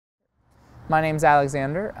My name's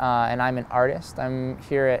Alexander, and I'm an artist. I'm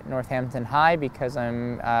here at Northampton High because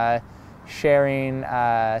I'm sharing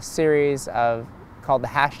a series called the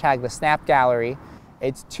hashtag The Snap Gallery.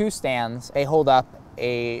 It's two stands. They hold up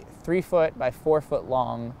a 3-foot by 4-foot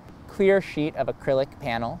long clear sheet of acrylic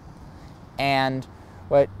panel. And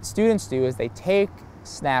what students do is they take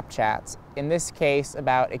Snapchats, in this case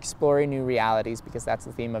about exploring new realities, because that's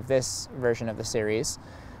the theme of this version of the series,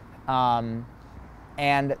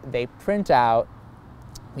 and they print out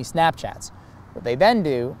these Snapchats. What they then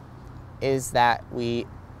do is that we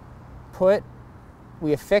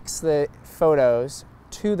affix the photos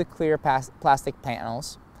to the clear plastic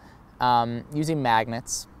panels using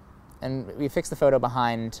magnets, and we affix the photo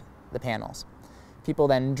behind the panels. People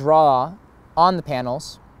then draw on the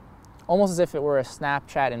panels almost as if it were a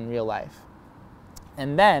Snapchat in real life.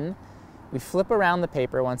 And then we flip around the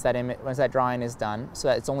paper once that drawing is done so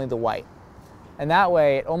that it's only the white. And that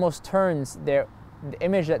way it almost turns the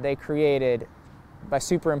image that they created by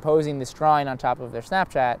superimposing this drawing on top of their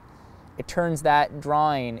Snapchat, it turns that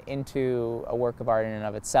drawing into a work of art in and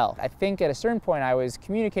of itself. I think at a certain point I was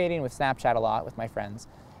communicating with Snapchat a lot with my friends,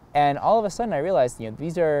 and all of a sudden I realized,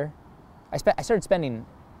 I started spending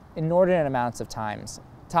inordinate amounts of time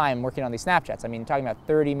working on these Snapchats. I mean, talking about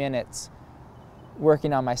 30 minutes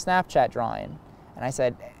working on my Snapchat drawing. And I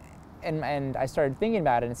said, and I started thinking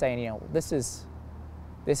about it and saying, this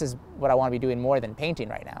is what I want to be doing more than painting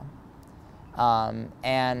right now.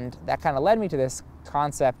 And that kind of led me to this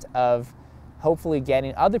concept of hopefully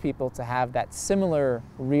getting other people to have that similar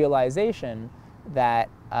realization that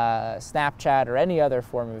Snapchat or any other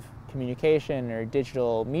form of communication or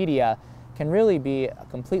digital media can really be a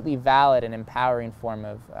completely valid and empowering form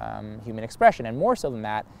of human expression. And more so than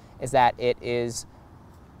that is that it is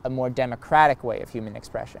a more democratic way of human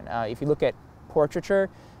expression. If you look at portraiture,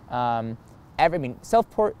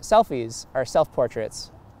 selfies are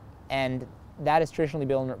self-portraits, and that has traditionally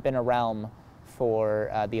been a realm for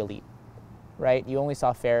the elite, right? You only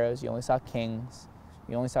saw pharaohs, you only saw kings,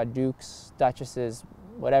 you only saw dukes, duchesses,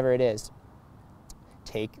 whatever it is,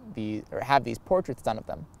 have these portraits done of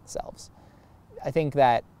themselves. I think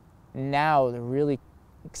that now the really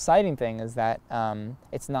exciting thing is that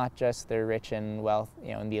it's not just the rich and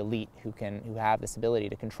and the elite who have this ability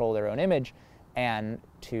to control their own image and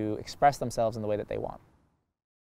to express themselves in the way that they want.